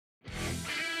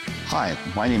Hi,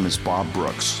 my name is Bob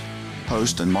Brooks,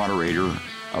 host and moderator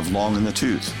of Long in the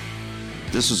Tooth.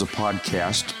 This is a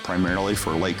podcast primarily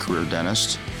for late career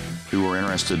dentists who are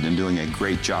interested in doing a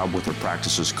great job with their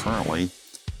practices currently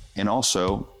and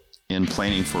also in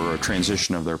planning for a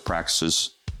transition of their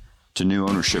practices to new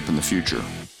ownership in the future.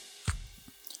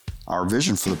 Our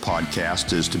vision for the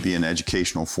podcast is to be an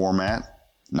educational format,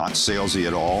 not salesy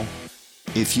at all.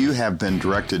 If you have been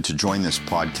directed to join this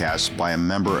podcast by a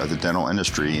member of the dental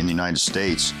industry in the United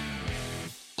States,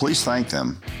 please thank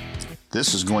them.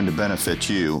 This is going to benefit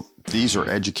you. These are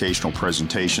educational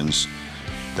presentations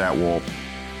that will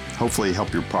hopefully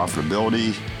help your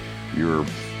profitability, your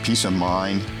peace of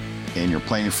mind, and your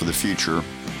planning for the future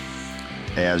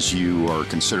as you are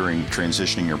considering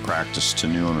transitioning your practice to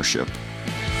new ownership.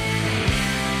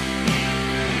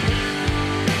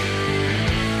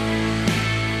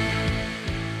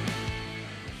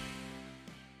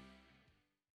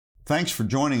 Thanks for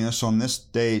joining us on this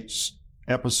date's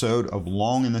episode of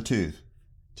Long in the Tooth.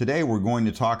 Today we're going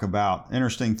to talk about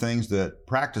interesting things that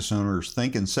practice owners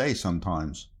think and say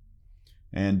sometimes.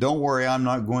 And don't worry, I'm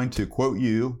not going to quote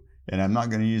you and I'm not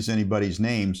going to use anybody's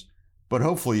names, but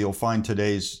hopefully you'll find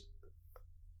today's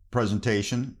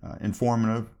presentation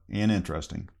informative and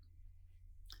interesting.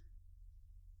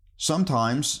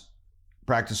 Sometimes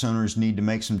practice owners need to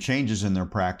make some changes in their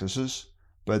practices,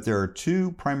 but there are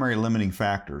two primary limiting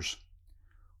factors.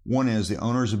 One is the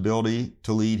owner's ability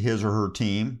to lead his or her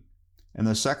team, and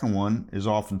the second one is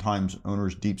oftentimes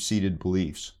owner's deep-seated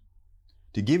beliefs.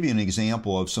 To give you an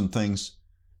example of some things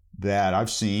that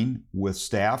I've seen with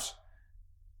staffs,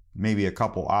 maybe a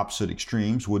couple opposite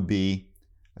extremes would be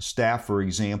a staff, for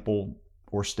example,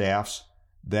 or staffs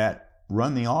that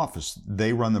run the office.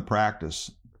 They run the practice.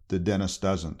 The dentist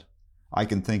doesn't. I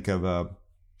can think of a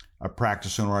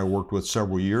practice owner I worked with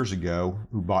several years ago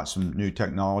who bought some new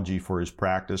technology for his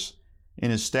practice,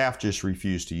 and his staff just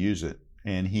refused to use it.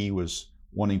 And he was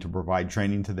wanting to provide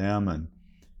training to them, and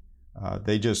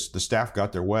the staff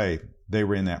got their way. They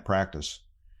ran that practice.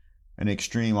 An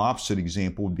extreme opposite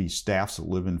example would be staffs that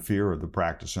live in fear of the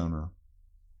practice owner.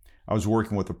 I was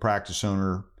working with a practice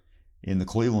owner in the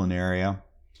Cleveland area,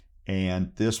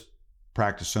 and this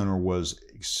practice owner was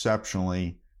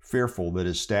exceptionally fearful that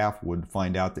his staff would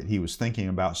find out that he was thinking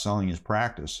about selling his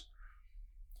practice.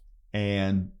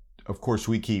 And of course,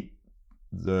 we keep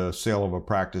the sale of a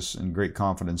practice in great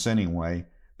confidence anyway,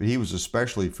 but he was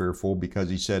especially fearful because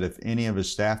he said if any of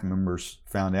his staff members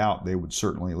found out, they would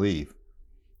certainly leave.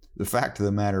 The fact of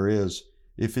the matter is,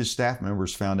 if his staff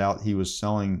members found out he was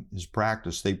selling his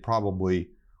practice, they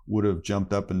probably would have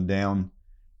jumped up and down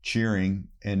cheering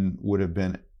and would have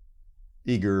been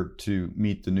eager to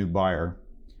meet the new buyer.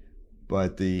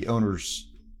 But the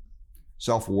owner's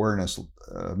self-awareness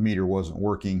meter wasn't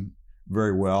working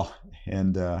very well,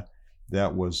 and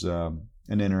that was an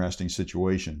interesting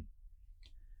situation.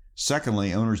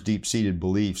 Secondly, owners' deep-seated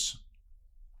beliefs.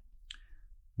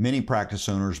 Many practice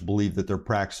owners believe that their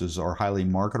practices are highly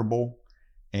marketable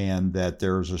and that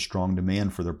there is a strong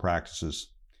demand for their practices.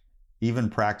 Even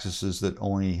practices that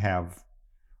only have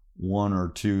 1 or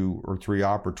 2 or 3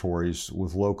 operatories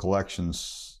with low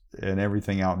collections and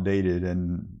everything outdated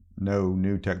and no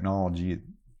new technology,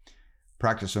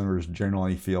 practice owners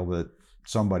generally feel that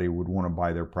somebody would want to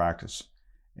buy their practice.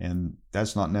 And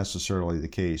that's not necessarily the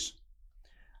case.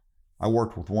 I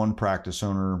worked with one practice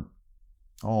owner,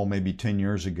 maybe 10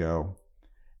 years ago,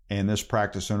 and this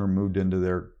practice owner moved into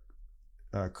their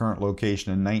current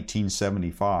location in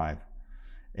 1975.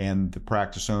 And the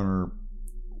practice owner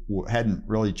hadn't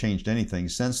really changed anything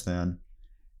since then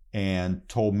and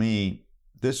told me,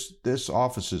 This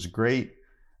office is great.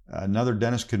 Another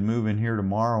dentist could move in here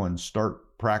tomorrow and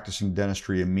start practicing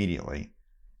dentistry immediately.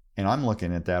 And I'm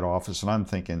looking at that office and I'm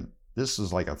thinking, this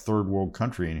is like a third world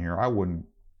country in here. I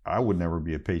would never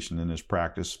be a patient in this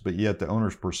practice. But yet the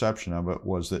owner's perception of it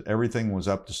was that everything was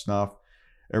up to snuff.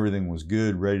 Everything was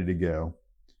good, ready to go.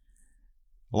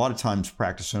 A lot of times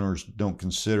practice owners don't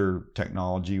consider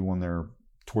technology when they're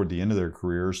toward the end of their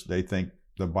careers. They think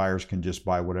the buyers can just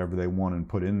buy whatever they want and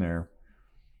put in there,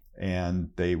 and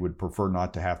they would prefer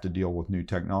not to have to deal with new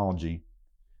technology.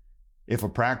 If a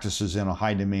practice is in a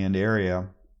high demand area,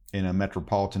 in a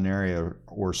metropolitan area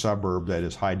or suburb that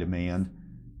is high demand,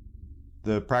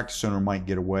 the practice owner might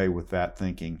get away with that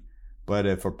thinking. But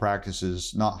if a practice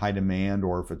is not high demand,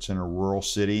 or if it's in a rural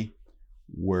city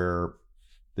where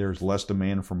there's less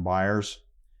demand from buyers,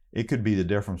 it could be the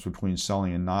difference between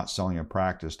selling and not selling a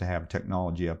practice to have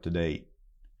technology up to date.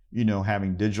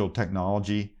 Having digital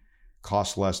technology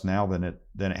costs less now than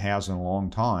it has in a long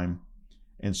time.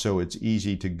 And so it's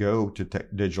easy to go to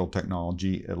digital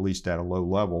technology, at least at a low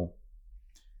level.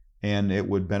 And it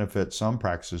would benefit some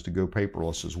practices to go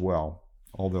paperless as well,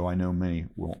 although I know many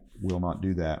will not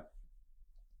do that.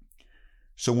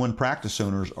 So when practice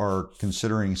owners are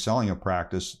considering selling a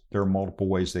practice, there are multiple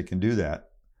ways they can do that.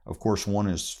 Of course, one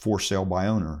is for sale by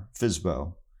owner,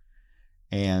 FSBO.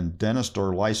 And dentists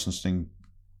are licensed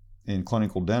in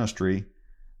clinical dentistry,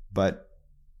 but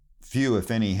few, if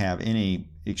any, have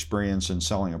any experience in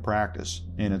selling a practice.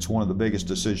 And it's one of the biggest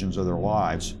decisions of their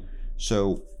lives.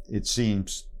 So it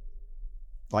seems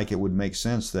like it would make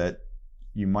sense that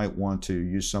you might want to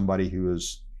use somebody who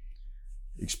is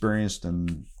experienced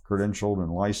and credentialed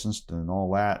and licensed and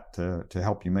all that to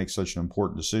help you make such an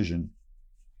important decision.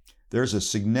 There's a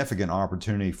significant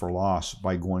opportunity for loss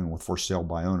by going with for sale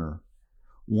by owner.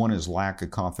 One is lack of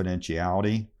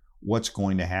confidentiality. What's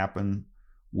going to happen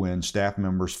when staff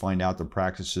members find out the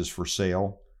practice is for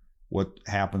sale? What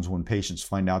happens when patients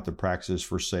find out the practice is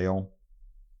for sale?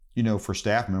 You know, for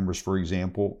staff members, for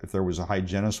example, if there was a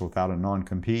hygienist without a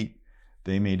non-compete,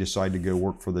 they may decide to go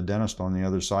work for the dentist on the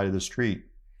other side of the street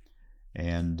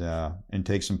and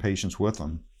take some patients with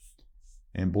them.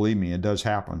 And believe me, it does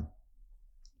happen.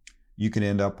 You can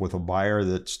end up with a buyer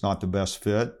that's not the best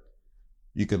fit.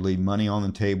 You could leave money on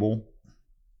the table.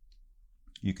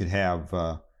 You could have,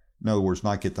 in other words,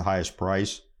 not get the highest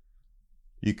price.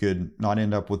 You could not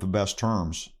end up with the best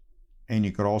terms. And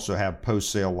you could also have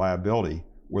post-sale liability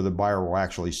where the buyer will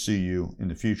actually sue you in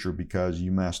the future because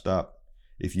you messed up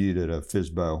if you did a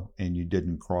FSBO and you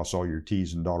didn't cross all your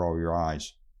T's and dot all your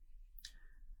I's.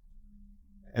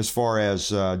 As far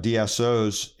as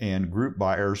DSOs and group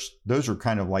buyers, those are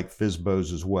kind of like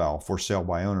FSBOs as well, for sale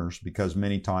by owners, because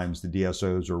many times the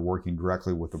DSOs are working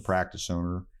directly with the practice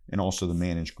owner and also the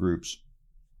managed groups.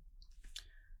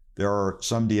 There are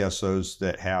some DSOs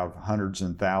that have hundreds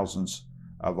and thousands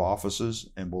of offices,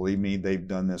 and believe me, they've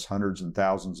done this hundreds and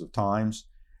thousands of times,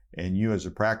 and you as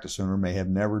a practice owner may have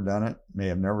never done it, may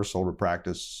have never sold a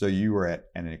practice, so you are at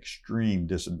an extreme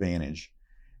disadvantage.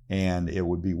 And it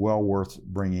would be well worth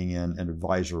bringing in an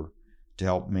advisor to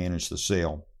help manage the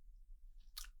sale.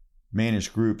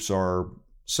 Managed groups are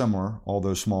similar,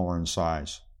 although smaller in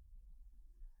size.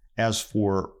 As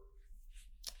for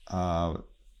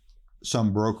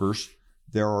some brokers,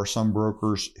 there are some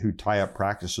brokers who tie up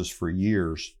practices for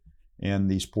years,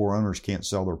 and these poor owners can't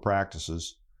sell their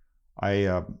practices.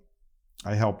 I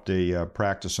helped a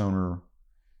practice owner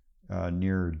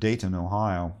near Dayton,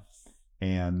 Ohio,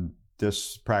 and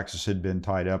this practice had been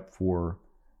tied up for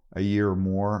a year or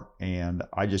more, and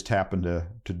I just happened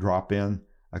to drop in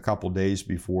a couple days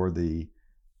before the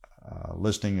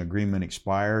listing agreement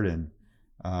expired, and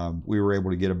we were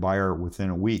able to get a buyer within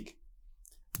a week.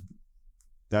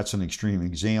 That's an extreme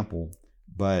example,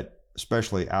 but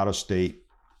especially out-of-state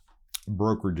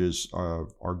brokerages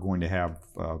are going to have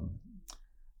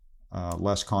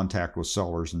less contact with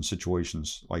sellers in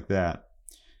situations like that.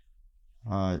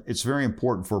 It's very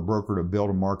important for a broker to build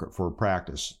a market for a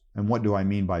practice. And what do I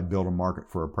mean by build a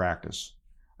market for a practice?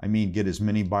 I mean get as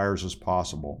many buyers as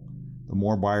possible. The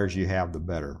more buyers you have, the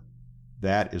better.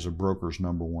 That is a broker's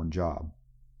number one job.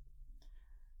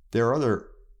 There are other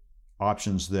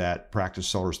options that practice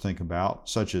sellers think about,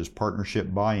 such as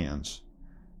partnership buy-ins.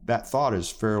 That thought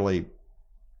is fairly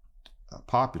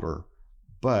popular,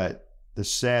 but the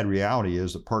sad reality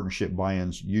is that partnership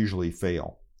buy-ins usually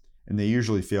fail. And they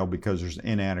usually fail because there's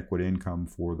inadequate income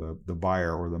for the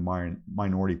buyer or the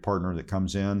minority partner that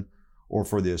comes in, or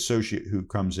for the associate who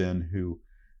comes in who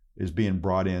is being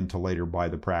brought in to later buy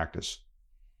the practice.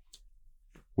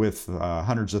 With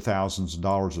hundreds of thousands of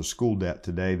dollars of school debt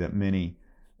today that many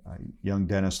young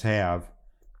dentists have,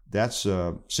 that's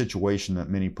a situation that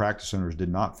many practice owners did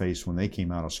not face when they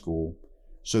came out of school.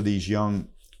 So these young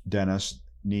dentists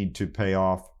need to pay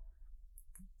off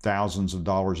thousands of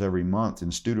dollars every month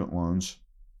in student loans,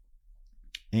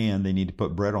 and they need to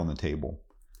put bread on the table.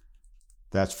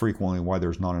 That's frequently why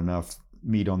there's not enough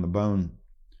meat on the bone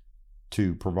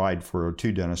to provide for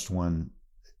two dentists when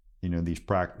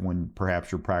when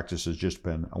perhaps your practice has just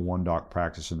been a one doc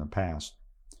practice in the past.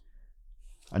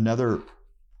 Another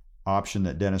option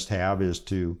that dentists have is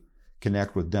to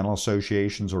connect with dental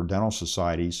associations or dental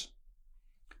societies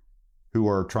who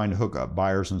are trying to hook up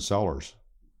buyers and sellers.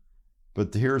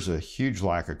 But here's a huge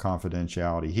lack of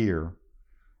confidentiality here.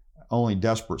 Only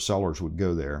desperate sellers would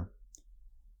go there.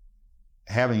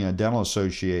 Having a dental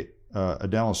association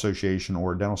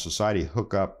or a dental society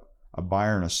hook up a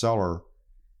buyer and a seller,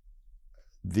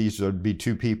 these would be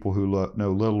two people who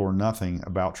know little or nothing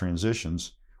about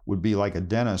transitions, would be like a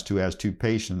dentist who has two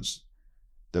patients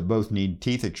that both need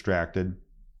teeth extracted.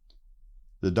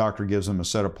 The doctor gives them a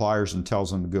set of pliers and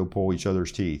tells them to go pull each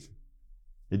other's teeth.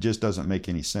 It just doesn't make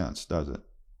any sense, does it?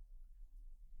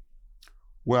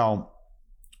 Well,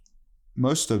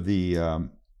 most of the,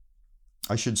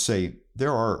 I should say,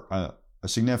 there are a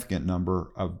significant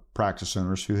number of practice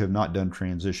owners who have not done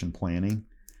transition planning.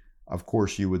 Of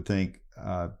course, you would think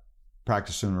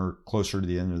practice owner closer to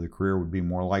the end of the career would be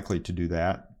more likely to do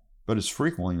that, but it's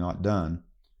frequently not done.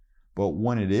 But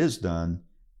when it is done,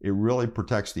 it really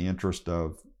protects the interest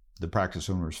of the practice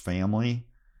owner's family.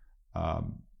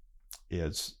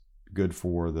 It's good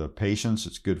for the patients,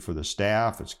 it's good for the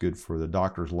staff, it's good for the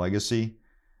doctor's legacy.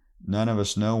 None of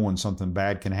us know when something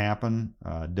bad can happen,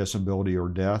 disability or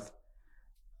death.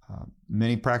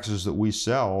 Many practices that we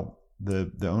sell,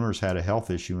 the owners had a health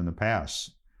issue in the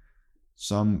past.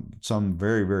 Some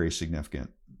very, very significant.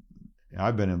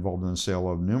 I've been involved in the sale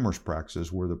of numerous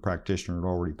practices where the practitioner had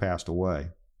already passed away.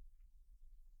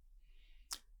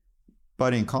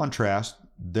 But in contrast,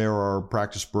 there are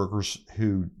practice brokers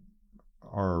who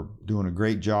are doing a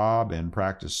great job and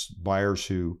practice buyers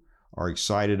who are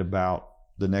excited about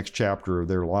the next chapter of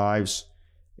their lives,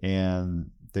 and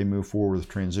they move forward with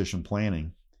transition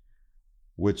planning,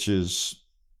 which is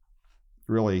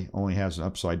really only has an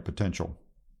upside potential.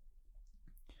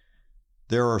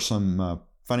 There are some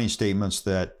funny statements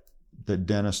that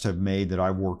dentists have made that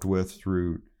I've worked with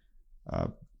through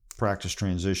practice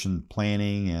transition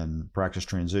planning and practice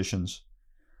transitions.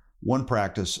 One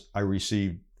practice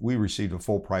we received a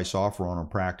full price offer on a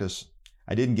practice.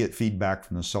 I didn't get feedback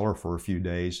from the seller for a few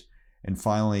days, and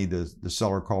finally the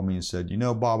seller called me and said, "You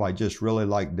know, Bob, I just really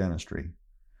like dentistry.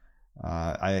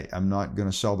 I'm not going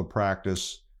to sell the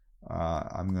practice.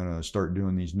 I'm going to start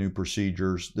doing these new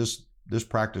procedures." This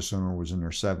practice owner was in their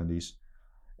 70s,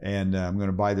 and I'm going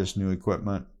to buy this new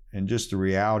equipment. And just the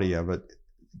reality of it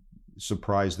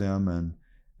surprised them,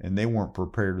 and they weren't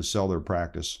prepared to sell their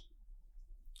practice.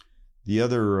 The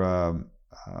other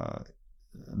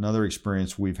another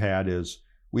experience we've had is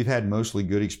we've had mostly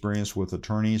good experience with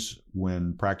attorneys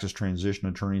when practice transition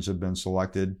attorneys have been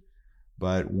selected.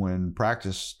 But when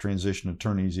practice transition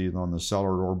attorneys, either on the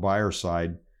seller or buyer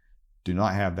side, do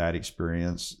not have that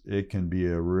experience, it can be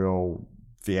a real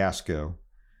fiasco.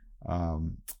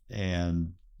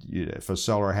 And if a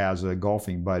seller has a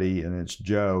golfing buddy and it's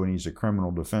Joe and he's a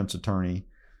criminal defense attorney,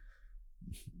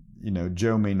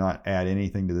 Joe may not add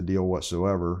anything to the deal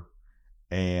whatsoever,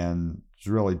 and it's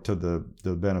really to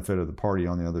the benefit of the party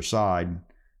on the other side,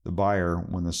 the buyer,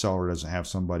 when the seller doesn't have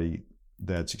somebody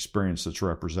that's experienced that's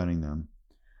representing them.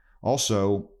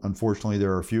 Also, unfortunately,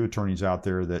 there are a few attorneys out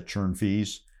there that churn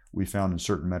fees. We found in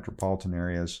certain metropolitan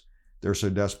areas, they're so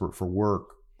desperate for work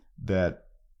that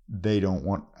they don't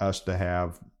want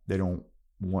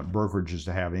brokerages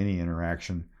to have any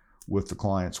interaction with the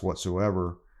clients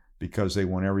whatsoever, because they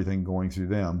want everything going through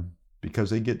them, because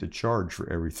they get to charge for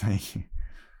everything.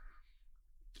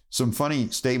 Some funny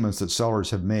statements that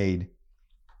sellers have made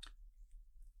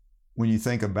when you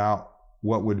think about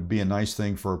what would be a nice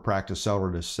thing for a practice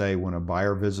seller to say when a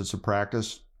buyer visits a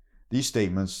practice. These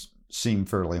statements seem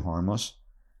fairly harmless.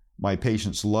 "My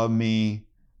patients love me.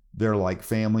 They're like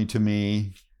family to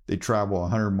me. They travel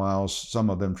 100 miles. Some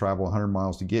of them travel 100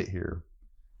 miles to get here."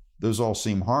 Those all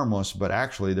seem harmless, but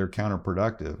actually they're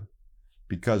counterproductive,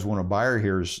 because when a buyer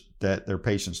hears that their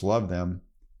patients love them,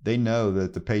 they know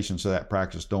that the patients of that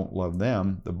practice don't love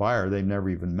them. The buyer, they've never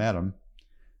even met them.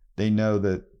 They know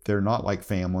that they're not like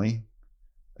family.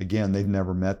 Again, they've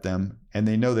never met them, and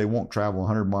they know they won't travel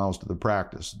 100 miles to the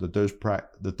practice, that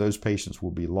those patients will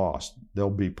be lost.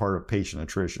 They'll be part of patient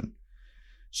attrition.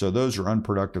 So those are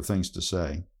unproductive things to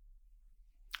say.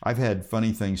 I've had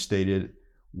funny things stated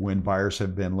when buyers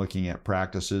have been looking at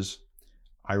practices.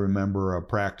 I remember a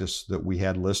practice that we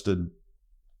had listed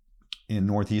in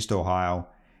Northeast Ohio,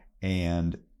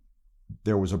 and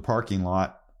there was a parking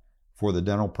lot for the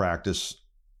dental practice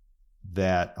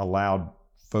that allowed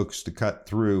folks to cut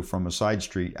through from a side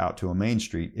street out to a main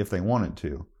street if they wanted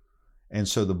to. And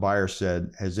so the buyer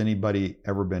said, "Has anybody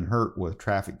ever been hurt with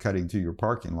traffic cutting through your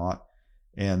parking lot?"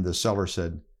 And the seller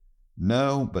said,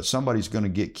 "No, but somebody's going to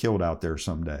get killed out there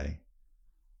someday."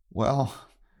 Well,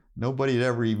 nobody had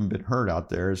ever even been hurt out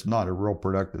there. It's not a real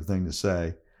productive thing to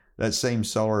say. That same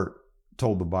seller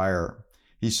told the buyer,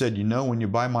 he said, "When you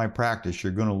buy my practice,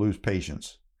 you're going to lose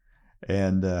patients."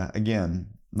 And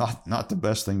again, not the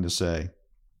best thing to say.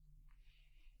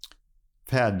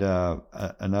 I've had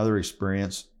another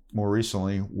experience more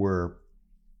recently where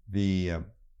the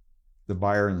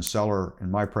buyer and the seller in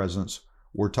my presence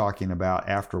were talking about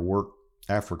after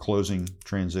closing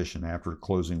transition, after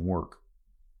closing work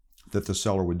that the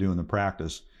seller would do in the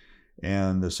practice.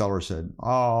 And the seller said,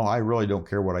 "Oh, I really don't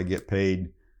care what I get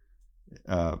paid.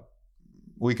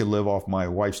 We could live off my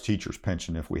wife's teacher's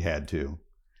pension if we had to."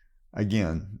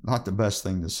 Again, not the best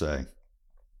thing to say.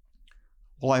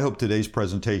 Well, I hope today's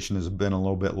presentation has been a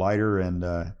little bit lighter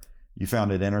and you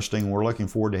found it interesting. We're looking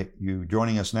forward to you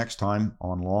joining us next time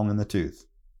on Long in the Tooth.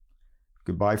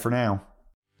 Goodbye for now.